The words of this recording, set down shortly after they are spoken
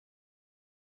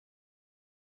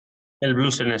El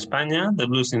blues en España, the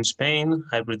blues in Spain,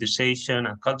 hybridization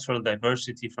and cultural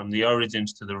diversity from the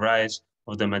origins to the rise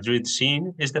of the Madrid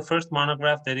scene is the first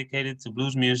monograph dedicated to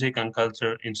blues music and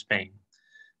culture in Spain.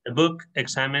 The book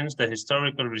examines the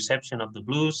historical reception of the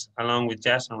blues along with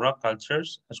jazz and rock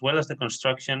cultures, as well as the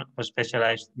construction of a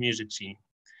specialized music scene.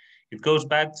 It goes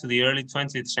back to the early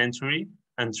 20th century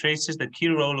and traces the key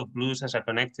role of blues as a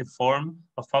connective form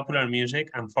of popular music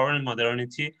and foreign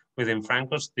modernity within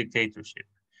Franco's dictatorship.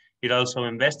 It also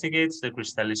investigates the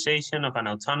crystallization of an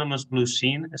autonomous blues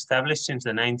scene established since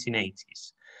the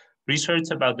 1980s. Research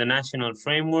about the national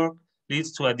framework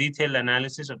leads to a detailed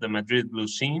analysis of the Madrid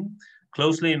blues scene,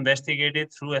 closely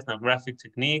investigated through ethnographic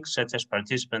techniques such as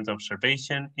participant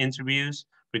observation, interviews,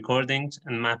 recordings,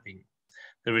 and mapping.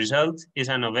 The result is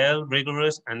a novel,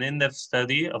 rigorous, and in-depth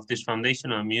study of this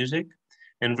foundational music,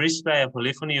 enriched by a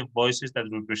polyphony of voices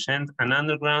that represent an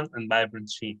underground and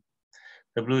vibrant scene.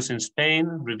 The blues in Spain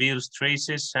reveals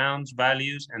traces, sounds,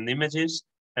 values, and images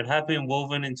that have been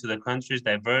woven into the country's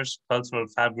diverse cultural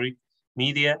fabric,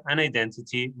 media, and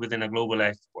identity within a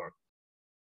globalized